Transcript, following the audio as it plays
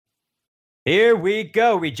Here we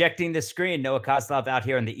go, rejecting the screen. Noah Kozlov out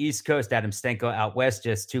here on the East Coast, Adam Stenko out west,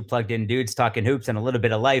 just two plugged in dudes talking hoops and a little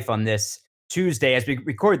bit of life on this Tuesday. As we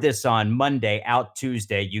record this on Monday, out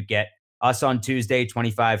Tuesday, you get us on Tuesday,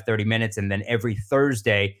 25, 30 minutes. And then every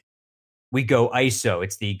Thursday, we go ISO.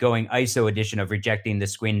 It's the Going ISO edition of Rejecting the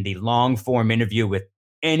Screen, the long form interview with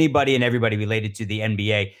anybody and everybody related to the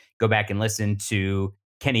NBA. Go back and listen to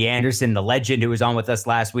Kenny Anderson, the legend who was on with us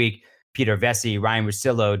last week, Peter Vesey, Ryan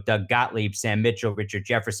Russillo, Doug Gottlieb, Sam Mitchell, Richard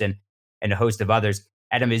Jefferson, and a host of others.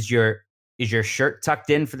 Adam, is your shirt tucked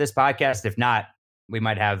in for this podcast? If not, we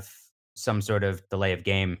might have some sort of delay of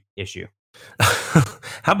game issue.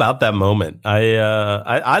 How about that moment?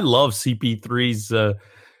 I love CP3's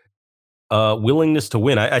willingness to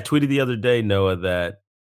win. I tweeted the other day, Noah, that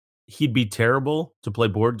he'd be terrible to play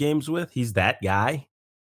board games with. He's that guy.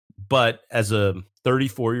 But as a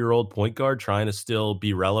 34-year-old point guard trying to still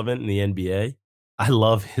be relevant in the NBA, I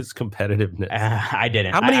love his competitiveness. I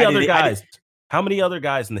didn't. How many other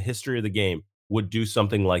guys in the history of the game would do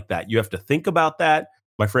something like that? You have to think about that.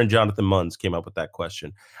 My friend Jonathan Munz came up with that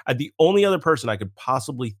question. The only other person I could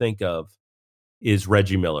possibly think of is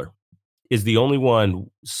Reggie Miller. Is the only one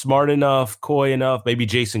smart enough, coy enough, maybe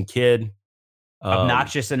Jason Kidd.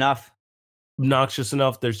 Obnoxious enough.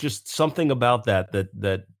 There's just something about that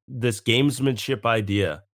this gamesmanship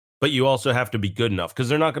idea, but you also have to be good enough because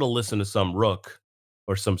they're not going to listen to some rook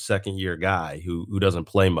or some second year guy who doesn't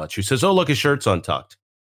play much, who says, "Oh, look, his shirt's untucked."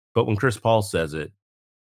 But when Chris Paul says it,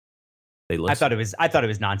 they listen. I thought it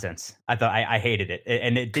was nonsense. I hated it.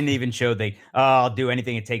 And it didn't even show I'll do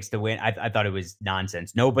anything it takes to win. I thought it was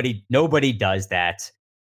nonsense. Nobody does that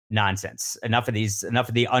nonsense. Enough of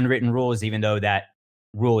the unwritten rules, even though that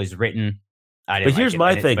rule is written. But here's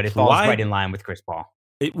my thing. But it falls right in line with Chris Paul.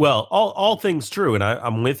 All things true, and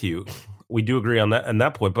I'm with you. We do agree on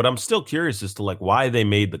that point, but I'm still curious as to why they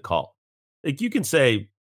made the call. You can say,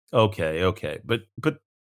 okay, but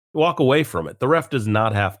walk away from it. The ref does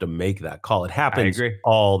not have to make that call. It happens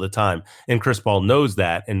all the time, and Chris Paul knows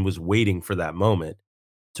that and was waiting for that moment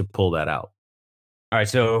to pull that out. All right,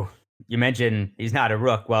 so you mentioned he's not a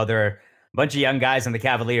rook. Well, there are a bunch of young guys on the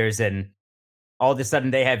Cavaliers, and all of a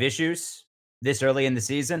sudden they have issues this early in the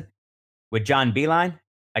season with John Beilein,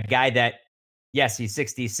 a guy that, yes, he's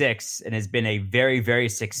 66 and has been a very, very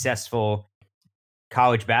successful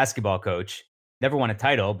college basketball coach. Never won a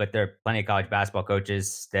title, but there are plenty of college basketball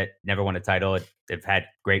coaches that never won a title. They've had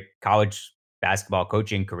great college basketball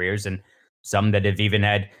coaching careers and some that have even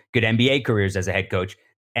had good NBA careers as a head coach.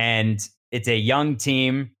 And it's a young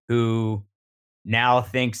team who now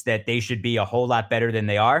thinks that they should be a whole lot better than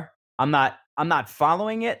they are. I'm not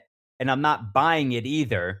following it, and I'm not buying it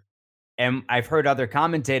either. And I've heard other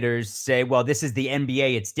commentators say, well, this is the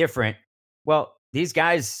NBA, it's different. Well, these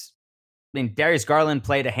guys, Darius Garland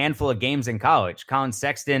played a handful of games in college. Colin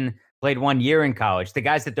Sexton played 1 year in college. The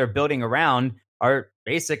guys that they're building around are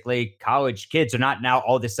basically college kids. They're not now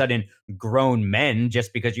all of a sudden grown men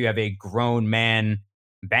just because you have a grown man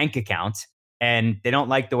bank account. And they don't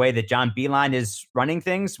like the way that John Beilein is running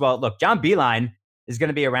things. Well, look, John Beilein is going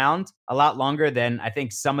to be around a lot longer than I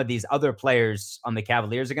think some of these other players on the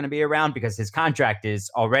Cavaliers are going to be around because his contract is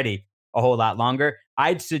already a whole lot longer.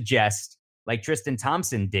 I'd suggest, like Tristan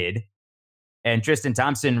Thompson did, and Tristan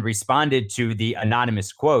Thompson responded to the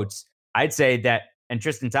anonymous quotes. I'd say that, and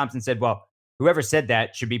Tristan Thompson said, well, whoever said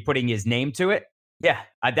that should be putting his name to it. Yeah,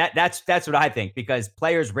 that's what I think, because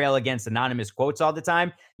players rail against anonymous quotes all the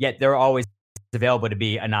time, yet they're always available to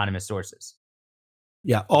be anonymous sources.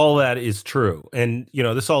 Yeah, all that is true. And,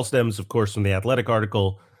 this all stems, of course, from the Athletic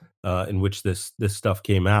article in which this stuff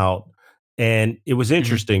came out. And it was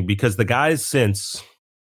interesting because the guys since,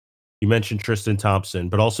 you mentioned Tristan Thompson,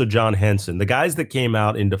 but also John Henson, the guys that came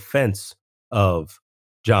out in defense of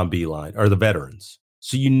John Beilein are the veterans.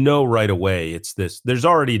 So right away it's this. There's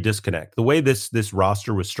already a disconnect. The way this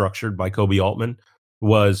roster was structured by Kobe Altman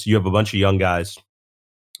was you have a bunch of young guys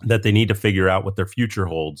that they need to figure out what their future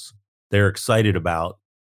holds. They're excited about,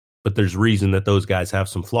 but there's reason that those guys have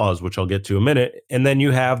some flaws, which I'll get to in a minute. And then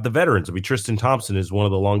you have the veterans. Tristan Thompson is one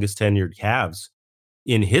of the longest tenured Cavs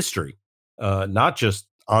in history, not just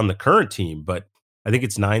on the current team, but I think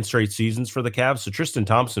it's 9 straight seasons for the Cavs. So Tristan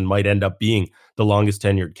Thompson might end up being the longest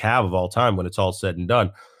tenured Cav of all time when it's all said and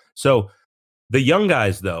done. So the young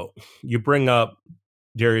guys, though, you bring up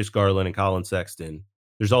Darius Garland and Colin Sexton.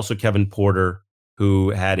 There's also Kevin Porter,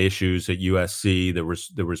 who had issues at USC.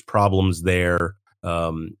 There was problems there.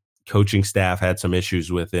 Coaching staff had some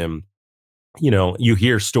issues with him. You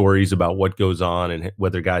hear stories about what goes on and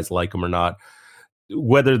whether guys like him or not.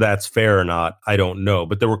 Whether that's fair or not, I don't know.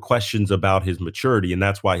 But there were questions about his maturity, and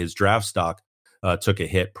that's why his draft stock took a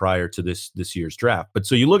hit prior to this year's draft. But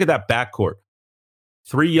so you look at that backcourt,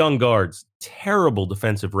 3 young guards, terrible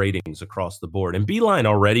defensive ratings across the board. And Beilein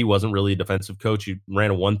already wasn't really a defensive coach. He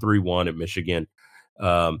ran a 1.31 at Michigan.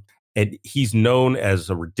 And he's known as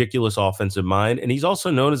a ridiculous offensive mind. And he's also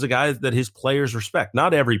known as a guy that his players respect.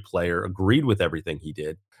 Not every player agreed with everything he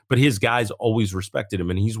did, but his guys always respected him.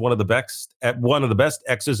 And he's one of the best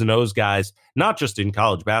X's and O's guys, not just in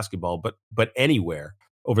college basketball, but anywhere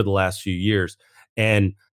over the last few years.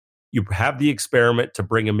 And you have the experiment to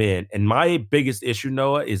bring him in. And my biggest issue,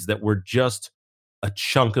 Noah, is that we're just a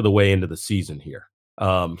chunk of the way into the season here.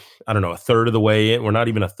 I don't know, a third of the way in. We're not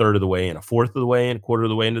even a third of the way in, a fourth of the way in, a quarter of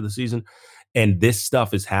the way into the season. And this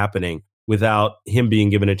stuff is happening without him being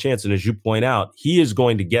given a chance. And as you point out, he is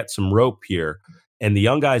going to get some rope here, and the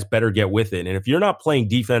young guys better get with it. And if you're not playing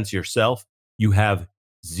defense yourself, you have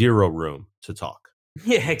zero room to talk.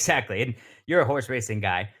 Yeah, exactly. And you're a horse racing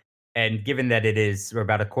guy. And given that we're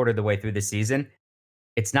about a quarter of the way through the season,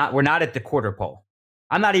 we're not at the quarter pole.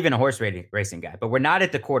 I'm not even a horse racing guy, but we're not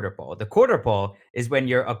at the quarter pole. The quarter pole is when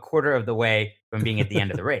you're a quarter of the way from being at the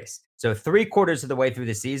end of the race. So 3/4 of the way through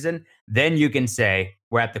the season, then you can say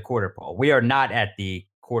we're at the quarter pole. We are not at the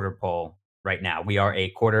quarter pole right now. We are a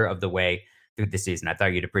quarter of the way through the season. I thought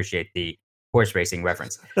you'd appreciate the horse racing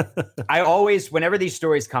reference. I always, whenever these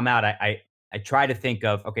stories come out, I try to think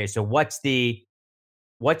of, okay, so what's the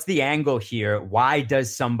angle here? Why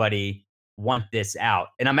does somebody want this out?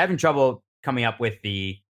 And I'm having trouble coming up with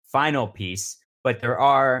the final piece, but there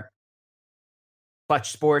are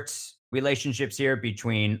Clutch Sports relationships here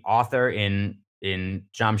between author in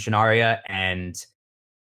Shams Charania and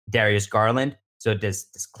Darius Garland. So does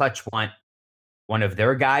Clutch want one of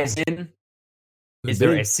their guys in? Is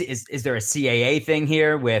there a CAA thing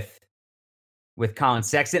here with Colin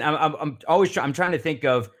Sexton? I'm trying to think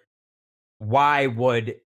of, why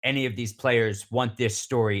would any of these players want this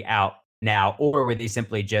story out now? Or were they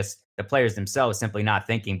simply just the players themselves simply not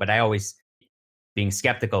thinking? But I always being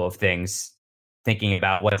skeptical of things, thinking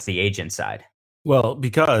about what's the agent side. Well,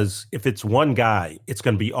 because if it's one guy, it's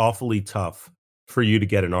going to be awfully tough for you to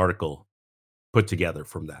get an article put together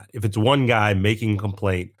from that. If it's one guy making a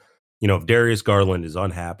complaint, if Darius Garland is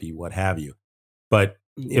unhappy, what have you. But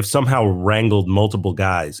if somehow wrangled multiple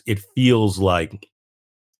guys, it feels like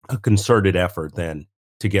a concerted effort then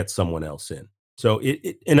to get someone else in. So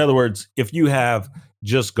in other words, if you have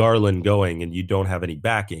just Garland going and you don't have any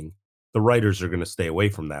backing, the writers are going to stay away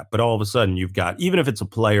from that. But all of a sudden you've got, even if it's a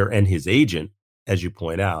player and his agent, as you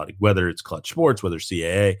point out, whether it's Clutch Sports, whether it's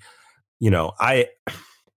CAA,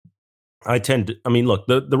 I tend to, look,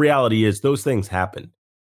 the reality is those things happen.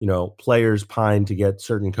 Players pine to get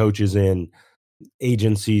certain coaches in,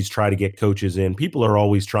 agencies try to get coaches in. People are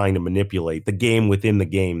always trying to manipulate the game within the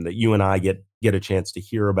game that you and I get a chance to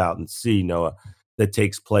hear about and see, Noah, that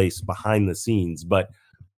takes place behind the scenes. But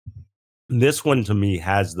this one to me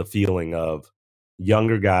has the feeling of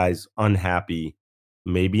younger guys unhappy.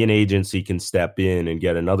 Maybe an agency can step in and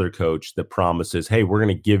get another coach that promises, hey, we're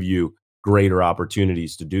going to give you greater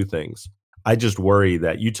opportunities to do things. I just worry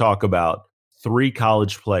that you talk about 3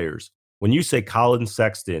 college players. When you say Colin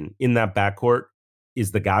Sexton in that backcourt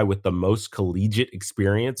is the guy with the most collegiate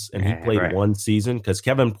experience, and he played one season, because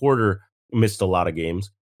Kevin Porter missed a lot of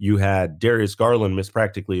games. You had Darius Garland miss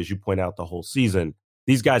practically, as you point out, the whole season.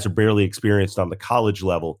 These guys are barely experienced on the college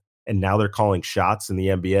level, and now they're calling shots in the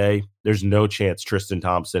NBA. There's no chance Tristan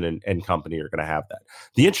Thompson and company are going to have that.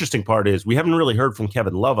 The interesting part is we haven't really heard from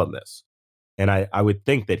Kevin Love on this, and I would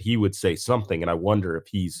think that he would say something, and I wonder if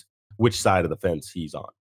which side of the fence he's on.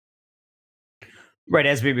 Right,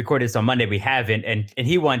 as we recorded this on Monday, we haven't, and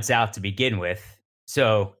he wants out to begin with.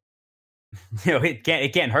 So, it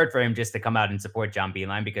can't hurt for him just to come out and support John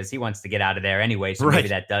Beilein, because he wants to get out of there anyway. So maybe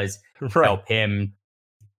that does help him.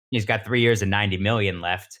 He's got 3 years and $90 million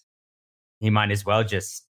left. He might as well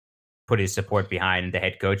just put his support behind the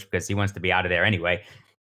head coach, because he wants to be out of there anyway.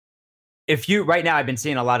 Right now, I've been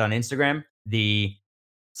seeing a lot on Instagram, the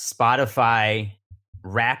Spotify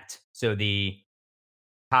Wrapped, so the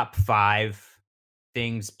top 5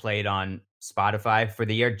 things played on Spotify for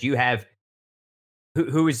the year. Do you have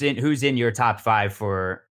who's in your top 5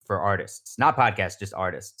 for artists, not podcasts, just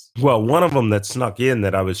artists? Well, one of them that snuck in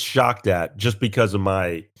that I was shocked at, just because of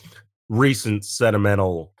my recent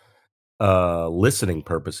sentimental listening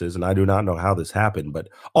purposes, and I do not know how this happened, but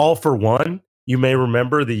All for One. You may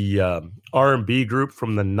remember the R&B group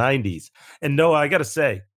from the 90s. And Noah, I got to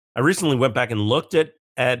say, I recently went back and looked at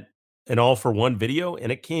an All for One video,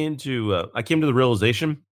 and I came to the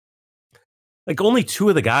realization, like, only 2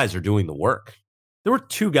 of the guys are doing the work. there were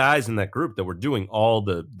two guys in that group that were doing all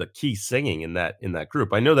the key singing in that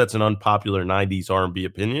group. I know that's an unpopular 90s R&B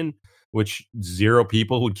opinion, which zero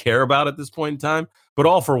people would care about at this point in time, but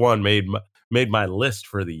All for One made my list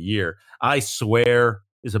for the year. I Swear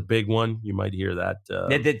is a big one. You might hear that.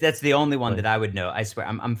 That's the only one that I would know. I swear,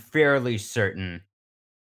 I'm fairly certain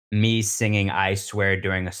me singing "I Swear"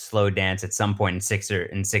 during a slow dance at some point in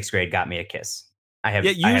sixth grade got me a kiss.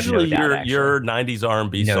 Usually your 90s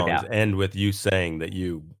R&B songs end with you saying that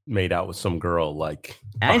you made out with some girl, like,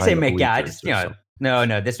 I didn't say make out. I just,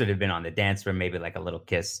 no, this would have been on the dance floor, maybe like a little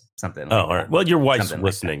kiss, something like all right. Well, your wife's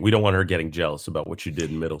listening. Like, we don't want her getting jealous about what you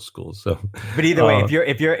did in middle school. So, but either way,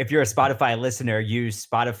 if you're a Spotify listener, use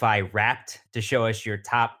Spotify Wrapped to show us your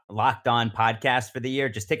top Locked On podcast for the year.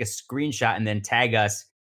 Just take a screenshot and then tag us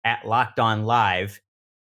at Locked On Live.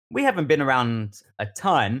 We haven't been around a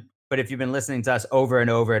ton, but if you've been listening to us over and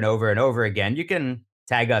over and over and over again, you can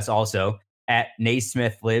tag us also at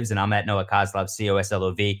Naismith Lives, and I'm at Noah Koslov,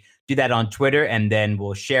 Coslov. Do that on Twitter, and then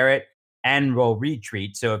we'll share it and we'll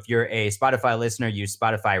retweet. So if you're a Spotify listener, use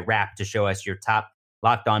Spotify Wrapped to show us your top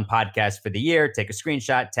Locked On podcast for the year. Take a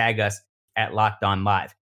screenshot, tag us at Locked On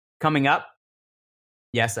Live. Coming up,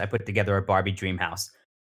 yes, I put together a Barbie dream house.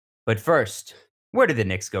 But first, where did the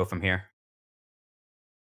Knicks go from here?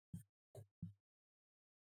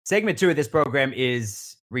 Segment 2 of this program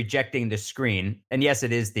is Rejecting the Screen. And yes,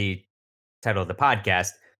 it is the title of the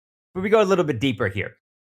podcast, but we go a little bit deeper here.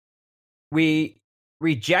 We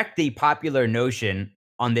reject the popular notion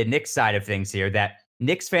on the Knicks side of things here that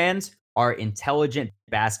Knicks fans are intelligent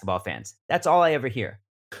basketball fans. That's all I ever hear.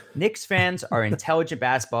 Knicks fans are intelligent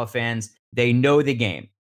basketball fans. They know the game.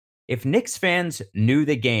 If Knicks fans knew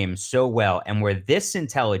the game so well and were this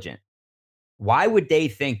intelligent, why would they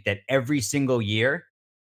think that every single year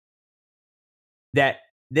that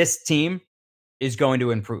this team is going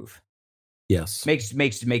to improve? Yes.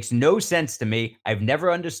 Makes no sense to me. I've never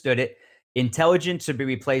understood it. Intelligent should be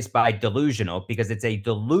replaced by delusional because it's a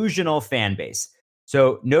delusional fan base.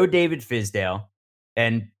 So no David Fizdale.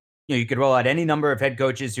 And you could roll out any number of head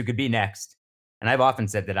coaches who could be next. And I've often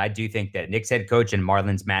said that I do think that Knicks head coach and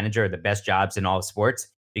Marlins manager are the best jobs in all of sports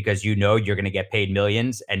because you're going to get paid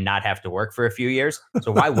millions and not have to work for a few years.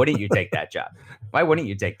 So why wouldn't you take that job? Why wouldn't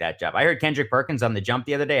you take that job? I heard Kendrick Perkins on The Jump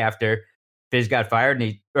the other day after Fizz got fired,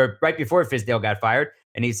 or right before Fizdale got fired,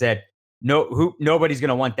 and he said, nobody's going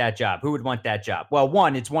to want that job. Who would want that job? Well,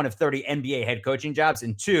 one, it's one of 30 NBA head coaching jobs,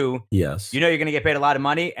 and two, yes, you're going to get paid a lot of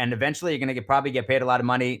money, and eventually you're going to probably get paid a lot of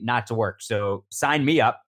money not to work. So sign me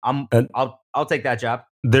up. I'll take that job.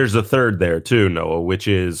 There's a third there too, Noah, which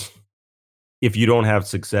is if you don't have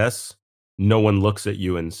success, no one looks at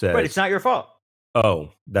you and says, "But it's not your fault."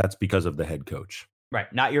 Oh, that's because of the head coach.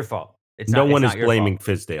 Right, not your fault. No one is blaming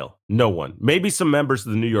Fizdale. No one. Maybe some members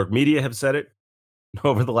of the New York media have said it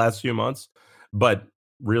over the last few months, but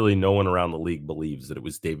really no one around the league believes that it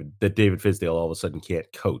was David Fizdale all of a sudden can't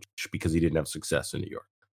coach because he didn't have success in New York.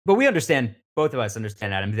 But we understand, both of us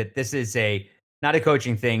understand, Adam, that this is not a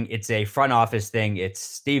coaching thing. It's a front office thing. It's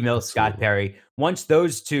Steve Mills, Scott Perry. Once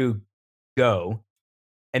those two go,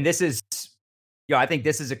 and this is, I think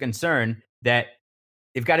this is a concern that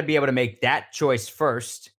they've got to be able to make that choice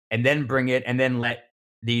first and then bring it and then let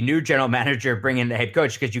the new general manager bring in the head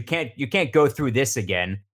coach, because you can't go through this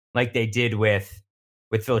again like they did with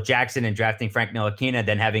Phil Jackson and drafting Frank Ntilikina,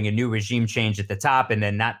 then having a new regime change at the top and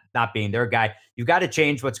then not being their guy. You've got to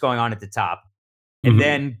change what's going on at the top and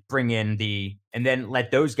then and then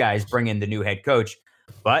let those guys bring in the new head coach.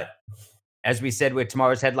 But as we said with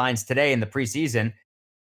tomorrow's headlines today in the preseason,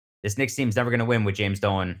 this Knicks team's never going to win with James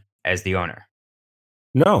Dolan as the owner.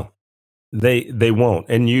 No, they won't.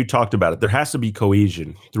 And you talked about it. There has to be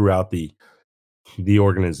cohesion throughout the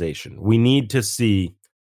organization. We need to see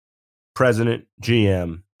president,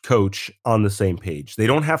 GM, coach on the same page. They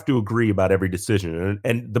don't have to agree about every decision.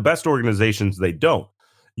 And the best organizations, they don't.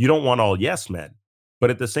 You don't want all yes men. But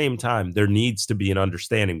at the same time, there needs to be an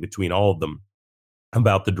understanding between all of them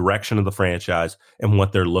about the direction of the franchise and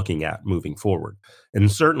what they're looking at moving forward.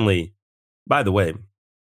 And certainly, by the way,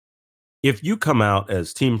 if you come out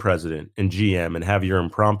as team president and GM and have your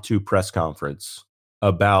impromptu press conference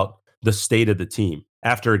about the state of the team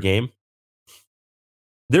after a game,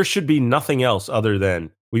 there should be nothing else other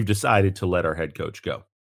than we've decided to let our head coach go.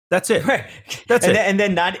 That's it. Right. That's it. And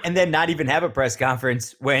then not even have a press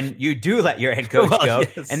conference when you do let your head coach go.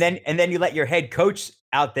 Yes. And then you let your head coach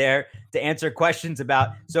out there to answer questions about,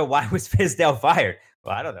 so why was Fizdale fired?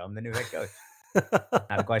 Well, I don't know. I'm the new head coach.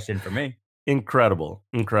 Not a question for me. Incredible.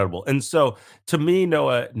 And so to me,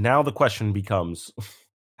 Noah, now the question becomes,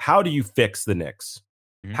 how do you fix the Knicks?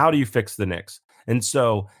 Mm-hmm. How do you fix the Knicks? And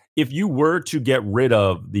so if you were to get rid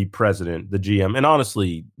of the president, the GM, and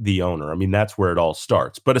honestly, the owner, I mean, that's where it all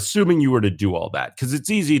starts. But assuming you were to do all that, because it's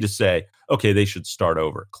easy to say, okay, they should start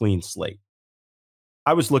over, clean slate.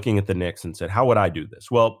 I was looking at the Knicks and said, how would I do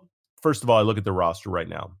this? Well, first of all, I look at the roster right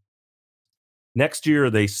now. Next year,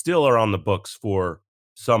 they still are on the books for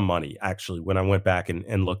some money, actually, when I went back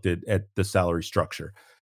and looked at the salary structure.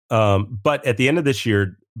 But at the end of this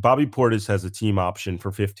year, Bobby Portis has a team option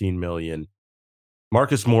for $15 million.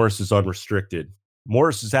 Marcus Morris is unrestricted.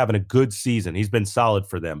 Morris is having a good season. He's been solid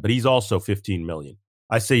for them, but he's also $15 million.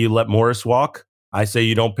 I say you let Morris walk. I say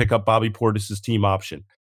you don't pick up Bobby Portis' team option.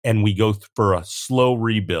 And we go for a slow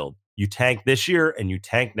rebuild. You tank this year and you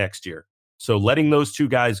tank next year. So letting those two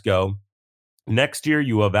guys go. Next year,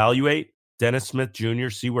 you evaluate Dennis Smith Jr.,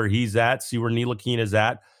 see where he's at, see where Ntilikina is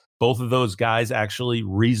at. Both of those guys actually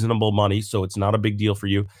reasonable money, so it's not a big deal for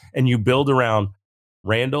you. And you build around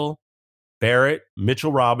Randall, Barrett,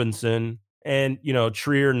 Mitchell Robinson, and,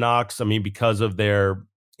 Trier, Knox. I mean, because of their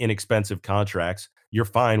inexpensive contracts, you're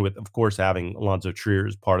fine with, of course, having Alonzo Trier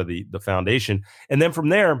as part of the foundation. And then from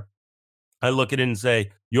there, I look at it and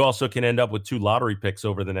say, you also can end up with 2 lottery picks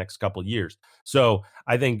over the next couple of years. So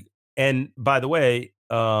I think, and by the way,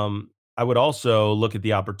 I would also look at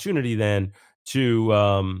the opportunity then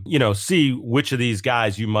to, see which of these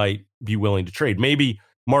guys you might be willing to trade. Maybe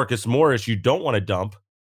Marcus Morris, you don't want to dump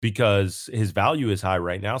because his value is high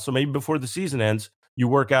right now. So maybe before the season ends, you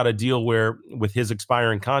work out a deal where with his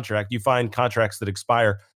expiring contract, you find contracts that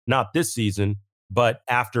expire not this season, but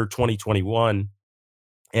after 2021,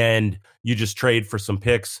 and you just trade for some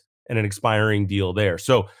picks and an expiring deal there.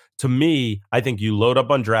 So to me, I think you load up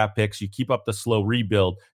on draft picks, you keep up the slow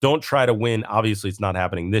rebuild. Don't try to win. Obviously, it's not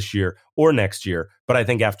happening this year or next year, but I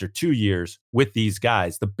think after 2 years with these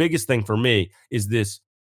guys, the biggest thing for me is this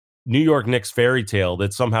New York Knicks fairy tale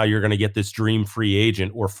that somehow you're going to get this dream free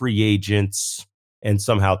agent or free agents and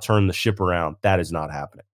somehow turn the ship around. That is not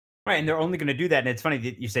happening. Right, and they're only going to do that. And it's funny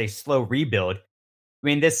that you say slow rebuild. I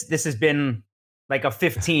mean, this has been like a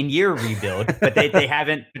 15-year rebuild, but they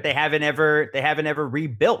haven't ever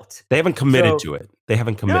rebuilt. They haven't committed to it. They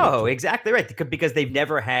haven't committed. No, exactly right. Because they've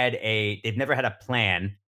never had a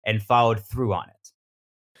plan and followed through on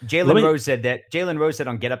it. Jalen Rose said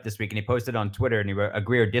on Get Up this week, and he posted on Twitter, and he wrote,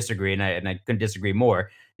 agree or disagree, and I couldn't disagree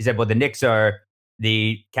more. He said, well, the Knicks are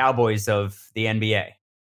the Cowboys of the NBA.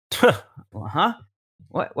 Well, huh?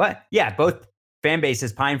 What? Yeah, both fan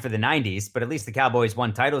bases pine for the 90s, but at least the Cowboys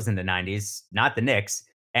won titles in the 90s, not the Knicks.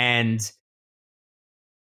 And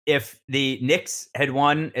if the Knicks had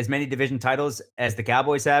won as many division titles as the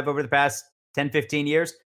Cowboys have over the past 10, 15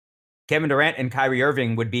 years, Kevin Durant and Kyrie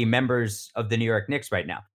Irving would be members of the New York Knicks right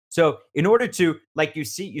now. So in order to, like you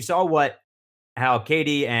saw how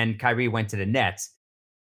KD and Kyrie went to the Nets.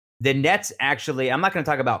 The Nets actually, I'm not going to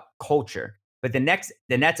talk about culture, but the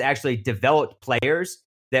Nets actually developed players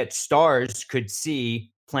that stars could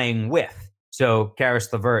see playing with. So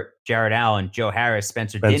Karis LeVert, Jared Allen, Joe Harris,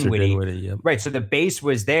 Spencer Dinwiddie. Yep. Right. So the base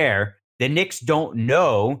was there. The Knicks don't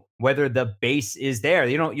know whether the base is there.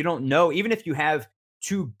 You don't know, even if you have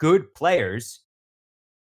 2 good players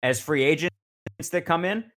as free agents that come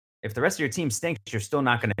in, if the rest of your team stinks, you're still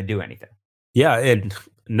not going to do anything. Yeah, and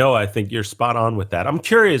no, I think you're spot on with that. I'm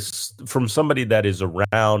curious from somebody that is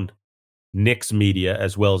around Knicks media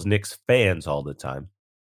as well as Knicks fans all the time.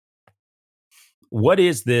 What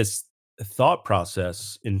is this thought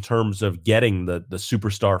process in terms of getting the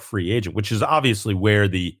superstar free agent, which is obviously where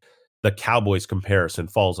the Cowboys comparison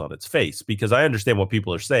falls on its face? Because I understand what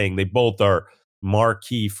people are saying. They both are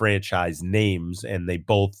marquee franchise names and they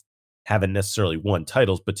both haven't necessarily won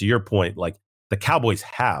titles. But to your point, like the Cowboys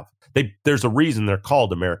have. There's a reason they're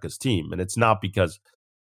called America's team, and it's not because,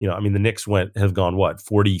 the Knicks have gone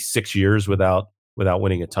 46 years without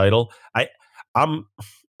winning a title.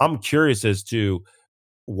 I'm curious as to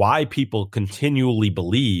why people continually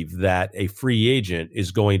believe that a free agent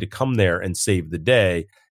is going to come there and save the day.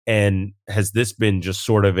 And has this been just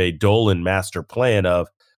sort of a Dolan master plan of,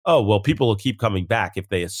 oh, well, people will keep coming back if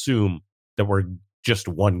they assume that we're just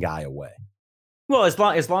one guy away? Well, as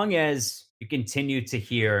long as you continue to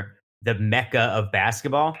hear the Mecca of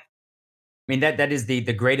basketball, I mean, that is the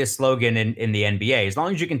greatest slogan in the NBA. As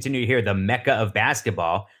long as you continue to hear the Mecca of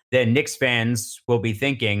basketball, then Knicks fans will be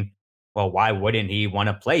thinking, well, why wouldn't he want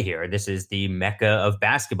to play here? This is the Mecca of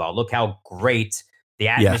basketball. Look how great the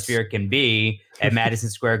atmosphere can be at Madison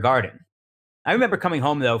Square Garden. I remember coming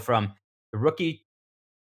home, though, from the rookie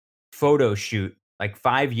photo shoot like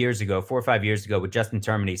 4 or 5 years ago with Justin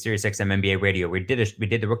Termini, SiriusXM NBA Radio. We did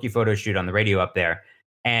the rookie photo shoot on the radio up there,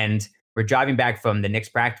 and we're driving back from the Knicks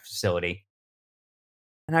practice facility.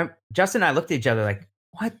 And Justin and I looked at each other like,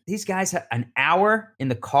 What? These guys have an hour in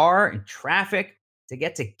the car in traffic to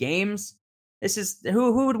get to games. This is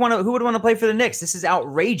who would want to play for the Knicks? This is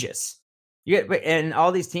outrageous. And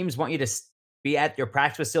all these teams want you to be at your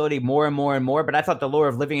practice facility more and more and more. But I thought the lure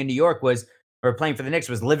of living in New York or playing for the Knicks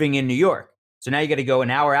was living in New York. So now you got to go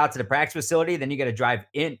an hour out to the practice facility, then you got to drive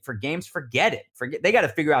in for games. Forget it. They got to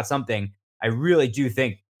figure out something. I really do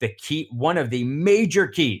think one of the major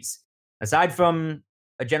keys, aside from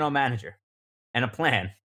a general manager and a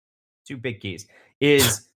plan, two big keys,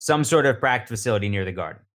 is some sort of practice facility near the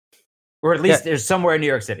Garden. Or at least there's somewhere in New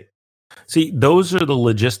York City. See, those are the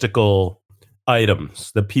logistical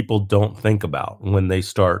items that people don't think about when they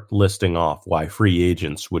start listing off why free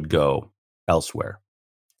agents would go elsewhere.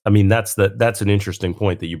 I mean, that's an interesting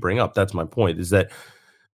point that you bring up. That's my point, is that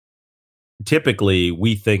typically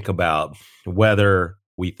we think about weather,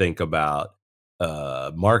 we think about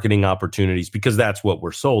marketing opportunities, because that's what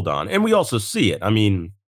we're sold on. And we also see it. I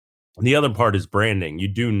mean, the other part is branding. You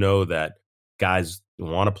do know that guys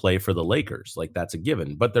want to play for the Lakers. Like, that's a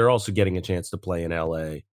given. But they're also getting a chance to play in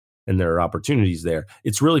LA, and there are opportunities there.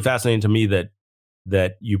 It's really fascinating to me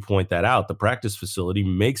that you point that out. The practice facility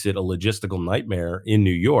makes it a logistical nightmare in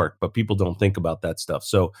New York, but people don't think about that stuff.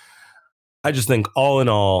 So I just think all in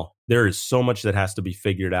all, there is so much that has to be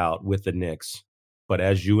figured out with the Knicks. But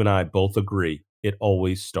as you and I both agree, it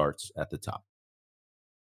always starts at the top.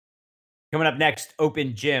 Coming up next,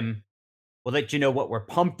 Open Gym. We'll let you know what we're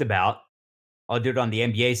pumped about. I'll do it on the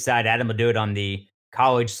NBA side. Adam will do it on the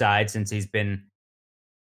college side, since he's been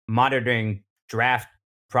monitoring draft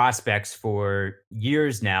prospects for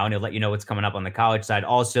years now, and he'll let you know what's coming up on the college side.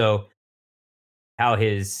 Also, how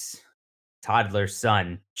his toddler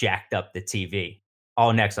son jacked up the TV.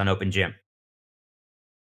 All next on Open Gym.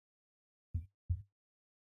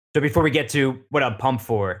 So before we get to what I'm pumped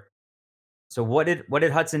for, so what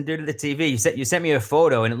did Hudson do to the TV? You sent me a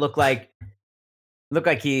photo, and it looked like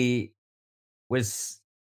he was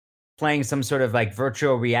playing some sort of like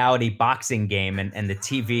virtual reality boxing game, and the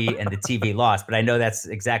TV lost. But I know that's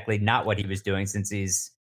exactly not what he was doing, since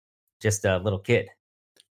he's just a little kid.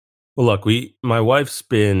 Well, look, my wife's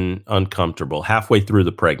been uncomfortable halfway through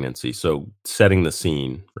the pregnancy. So setting the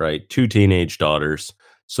scene, right? 2 teenage daughters.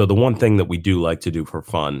 So the one thing that we do like to do for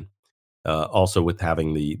fun, also with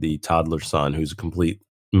having the toddler son who's a complete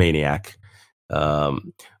maniac,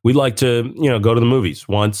 we like to, go to the movies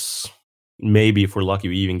once. Maybe if we're lucky,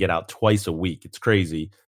 we even get out twice a week. It's crazy,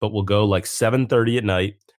 but we'll go like 7:30 at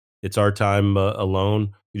night. It's our time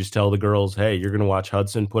alone. You just tell the girls, hey, you're going to watch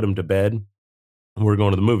Hudson, put him to bed. And we're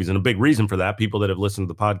going to the movies. And a big reason for that, people that have listened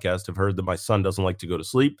to the podcast have heard that my son doesn't like to go to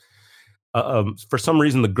sleep. For some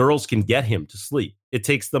reason, the girls can get him to sleep. It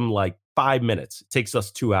takes them like 5 minutes. It takes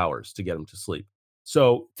us 2 hours to get him to sleep.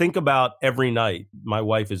 So think about every night. My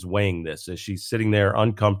wife is weighing this as she's sitting there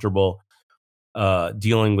uncomfortable,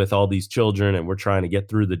 dealing with all these children, and we're trying to get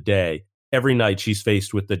through the day. Every night she's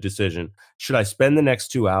faced with the decision: should I spend the next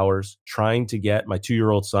 2 hours trying to get my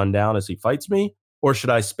 2-year-old son down as he fights me, or should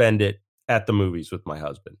I spend it at the movies with my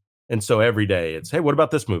husband? And so every day it's, hey, what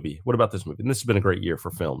about this movie? What about this movie? And this has been a great year for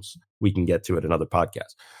films. We can get to it in another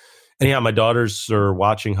podcast. Anyhow, my daughters are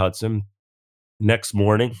watching Hudson. Next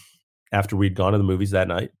morning, after we'd gone to the movies that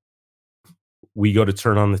night, we go to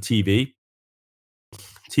turn on the TV.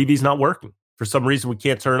 TV's not working. For some reason, we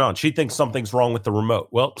can't turn it on. She thinks something's wrong with the remote.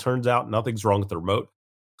 Well, it turns out nothing's wrong with the remote.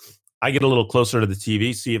 I get a little closer to the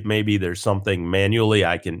TV, see if maybe there's something manually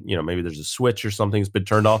I can, maybe there's a switch or something's been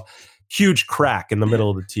turned off. Huge crack in the middle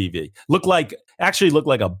of the TV. Looked like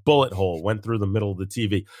a bullet hole went through the middle of the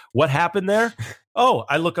TV. What happened there? Oh,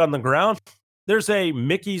 I look on the ground. There's a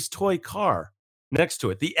Mickey's toy car next to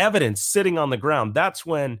it. The evidence sitting on the ground. That's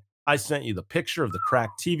when I sent you the picture of the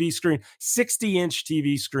cracked TV screen, 60-inch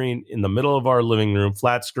TV screen in the middle of our living room,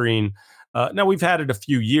 flat screen. Now, we've had it a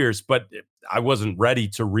few years, but I wasn't ready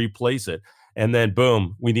to replace it. And then,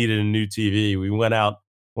 boom, we needed a new TV. We went out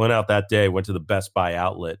that day, went to the Best Buy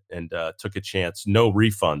outlet and took a chance. No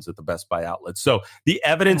refunds at the Best Buy outlet. So the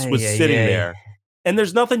evidence was sitting there. And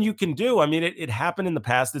there's nothing you can do. I mean, it happened in the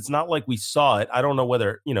past. It's not like we saw it. I don't know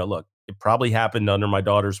whether, look, it probably happened under my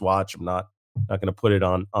daughter's watch. I'm not going to put it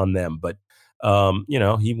on them. But,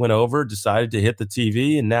 he went over, decided to hit the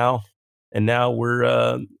TV, and now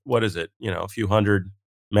we're, what is it? A few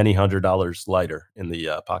many $100 lighter in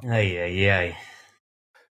the pocket.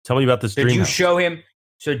 Tell me about this dream house.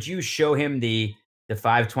 Did you show him the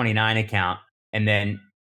 529 account and then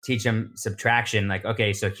teach him subtraction? Like,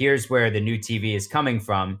 okay, so here's where the new TV is coming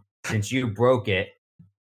from since you broke it,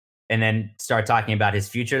 and then start talking about his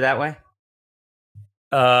future that way?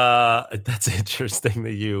 That's interesting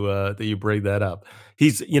that you bring that up.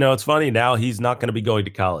 He's, it's funny now. He's not going to be going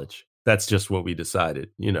to college. That's just what we decided,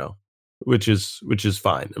 which is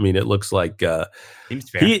fine. I mean, it looks like Seems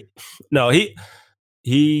fair.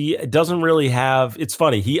 He doesn't really have. It's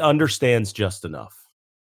funny. He understands just enough.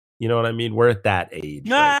 You know what I mean? We're at that age.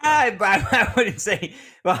 No, right I wouldn't say.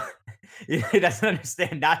 Well, he doesn't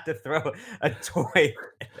understand not to throw a toy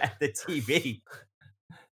at the TV.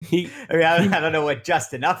 I don't know what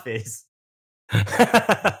just enough is.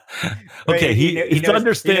 Okay, he's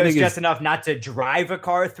understanding. He knows just enough not to drive a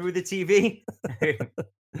car through the TV.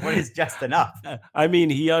 What is just enough? I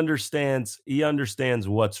mean, he understands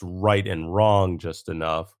what's right and wrong just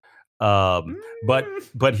enough.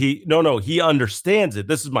 But he understands it.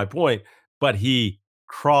 This is my point. But he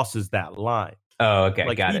crosses that line. Oh, okay,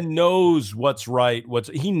 like got he it. knows what's right.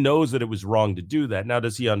 he knows that it was wrong to do that. Now,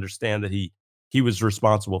 does he understand that he was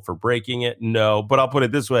responsible for breaking it? No, but I'll put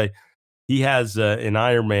it this way. He has an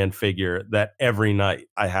Iron Man figure that every night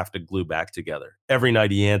I have to glue back together. Every night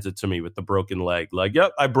he hands it to me with the broken leg. Like,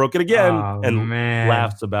 yep, I broke it again.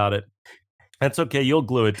 Laughs about it. That's okay. You'll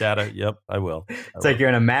glue it, Data. Yep, I will. It's like you're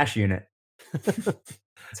in a MASH unit. Awesome.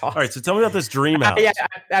 All right, so tell me about this dream house.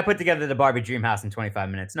 I put together the Barbie dream house in 25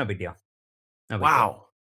 minutes. No big deal. Wow.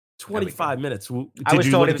 25 minutes. Did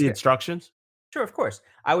you look at the instructions? Sure, of course.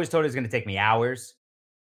 I was told it was going to take me hours,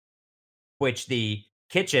 which the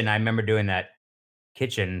kitchen, I remember doing that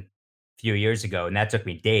kitchen a few years ago, and that took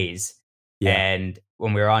me days. Yeah. And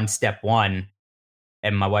when we were on step 1,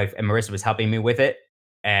 and my wife and Marissa was helping me with it,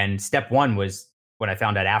 and step 1 was, what I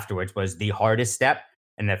found out afterwards, was the hardest step.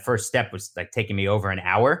 And the first step was like taking me over an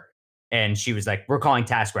hour. And she was like, "We're calling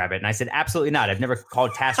TaskRabbit." And I said, "Absolutely not. I've never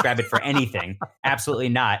called TaskRabbit for anything. Absolutely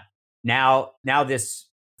not." Now this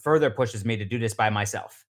further pushes me to do this by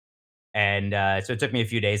myself. And so it took me a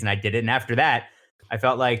few days and I did it. And after that, I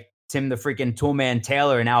felt like Tim the freaking Toolman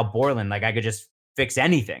Taylor and Al Borland, like I could just fix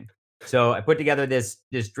anything. So I put together this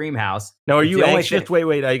dream house. Now, are you anxious?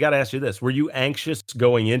 Wait, I got to ask you this. Were you anxious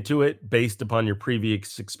going into it based upon your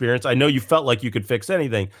previous experience? I know you felt like you could fix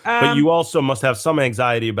anything, but you also must have some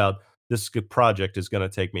anxiety about this project is going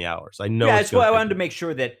to take me hours. I know. Yeah, that's why I wanted to make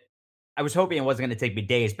sure that I was hoping it wasn't going to take me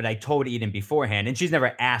days, but I told Eden beforehand, and she's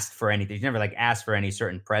never asked for anything. She's never like asked for any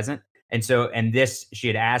certain present. And this she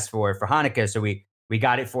had asked for Hanukkah. So we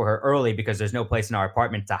got it for her early because there's no place in our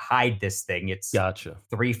apartment to hide this thing. It's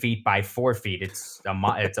 3 feet by 4 feet. We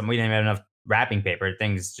didn't have enough wrapping paper. The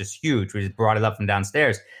thing's just huge. We just brought it up from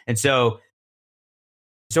downstairs. And so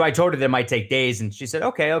I told her that it might take days, and she said,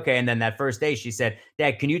 okay. And then that first day she said,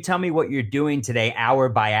 "Dad, can you tell me what you're doing today hour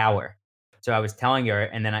by hour?" So I was telling her,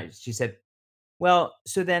 and then she said, "Well,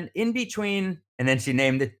 so then in between," and then she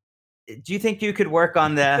named it, "Do you think you could work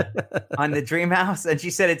on the dream house?" And she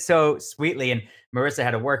said it so sweetly. And Marissa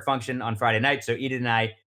had a work function on Friday night, so Eden and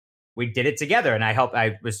I, we did it together. And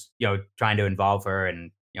I was trying to involve her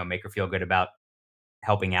and make her feel good about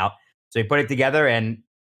helping out. So we put it together, and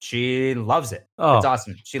she loves it. Oh, it's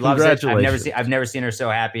awesome. She loves it. I've never seen her so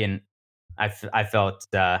happy, and I felt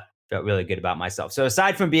really good about myself. So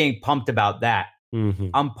aside from being pumped about that,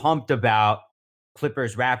 I'm pumped about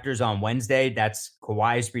Clippers Raptors on Wednesday. That's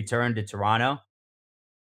Kawhi's return to Toronto.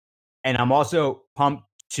 And I'm also pumped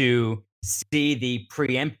to see the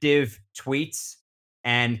preemptive tweets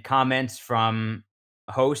and comments from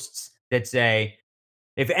hosts that say,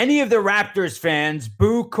 "If any of the Raptors fans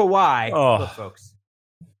boo Kawhi," look, folks,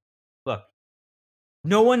 look,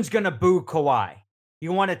 no one's going to boo Kawhi.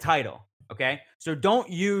 You want a title, okay? So don't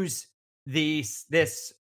use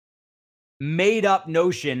this made up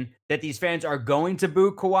notion that these fans are going to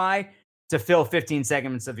boo Kawhi to fill 15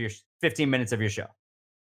 minutes of your show.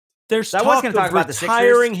 There's talk of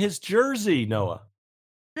retiring his jersey, Noah.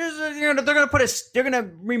 They're going to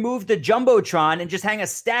remove the Jumbotron and just hang a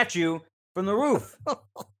statue from the roof. All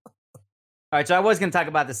right, so I was going to talk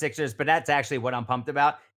about the Sixers, but that's actually what I'm pumped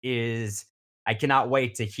about. Is I cannot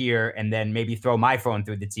wait to hear and then maybe throw my phone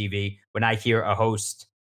through the TV when I hear a host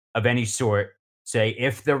of any sort say,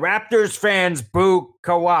 "If the Raptors fans boo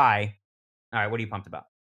Kawhi." All right, what are you pumped about?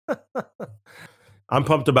 I'm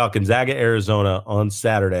pumped about Gonzaga, Arizona on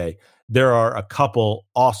Saturday. There are a couple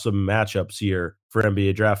awesome matchups here for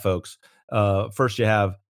NBA draft folks. First, you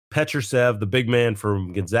have Petrusev, the big man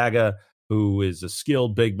from Gonzaga, who is a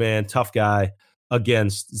skilled big man, tough guy,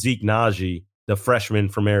 against Zeke Naji, the freshman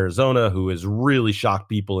from Arizona, who has really shocked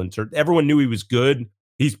people. Everyone knew he was good.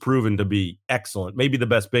 He's proven to be excellent. Maybe the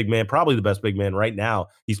best big man, probably the best big man right now.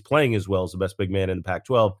 He's playing as well as the best big man in the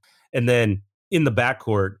Pac-12. And then in the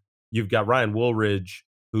backcourt, you've got Ryan Woolridge,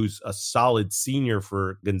 who's a solid senior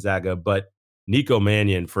for Gonzaga, but Nico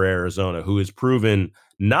Mannion for Arizona, who has proven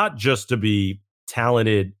not just to be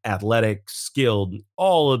talented, athletic, skilled,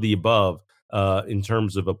 all of the above in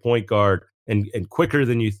terms of a point guard and quicker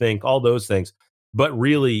than you think, all those things. But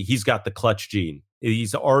really, he's got the clutch gene.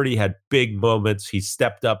 He's already had big moments. He's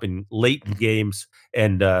stepped up in late games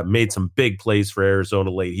and made some big plays for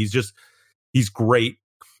Arizona late. He's great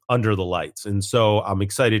under the lights. And so I'm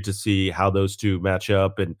excited to see how those two match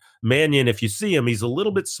up. And Mannion, if you see him, he's a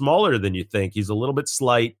little bit smaller than you think. He's a little bit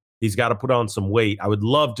slight. He's got to put on some weight. I would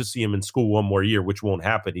love to see him in school one more year, which won't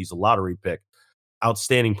happen. He's a lottery pick.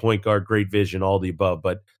 Outstanding point guard, great vision, all the above.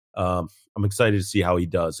 But I'm excited to see how he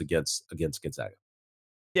does against Gonzaga.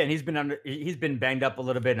 Yeah, and he's been banged up a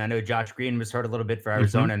little bit. And I know Josh Green was hurt a little bit for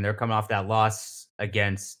Arizona, and they're coming off that loss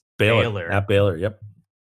against Baylor. At Baylor, yep.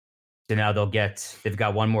 So now they've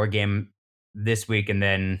got one more game this week, and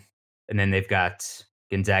then they've got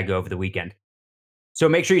Gonzaga over the weekend. So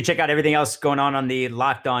make sure you check out everything else going on the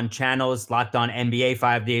Locked On channels. Locked On NBA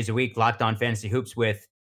 5 days a week. Locked On Fantasy Hoops with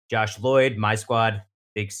Josh Lloyd, my squad.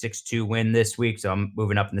 Big 6-2 win this week, so I'm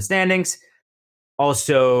moving up in the standings.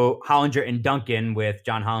 Also, Hollinger and Duncan with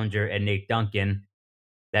John Hollinger and Nate Duncan.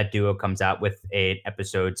 That duo comes out with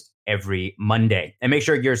episodes every Monday. And make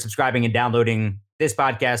sure you're subscribing and downloading this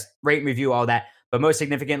podcast, rate and review, all that. But most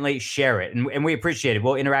significantly, share it. And we appreciate it.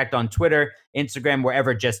 We'll interact on Twitter, Instagram,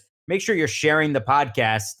 wherever. Just make sure you're sharing the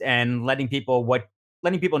podcast and letting people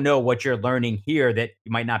know what you're learning here that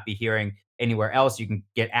you might not be hearing anywhere else. You can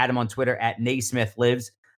get Adam on Twitter at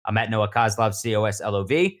NaismithLives. I'm at Noah Koslov,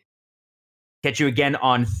 Koslov. Catch you again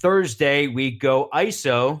on Thursday. We go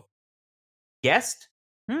ISO. Guest?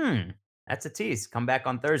 That's a tease. Come back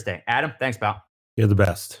on Thursday. Adam, thanks, pal. You're the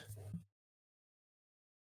best.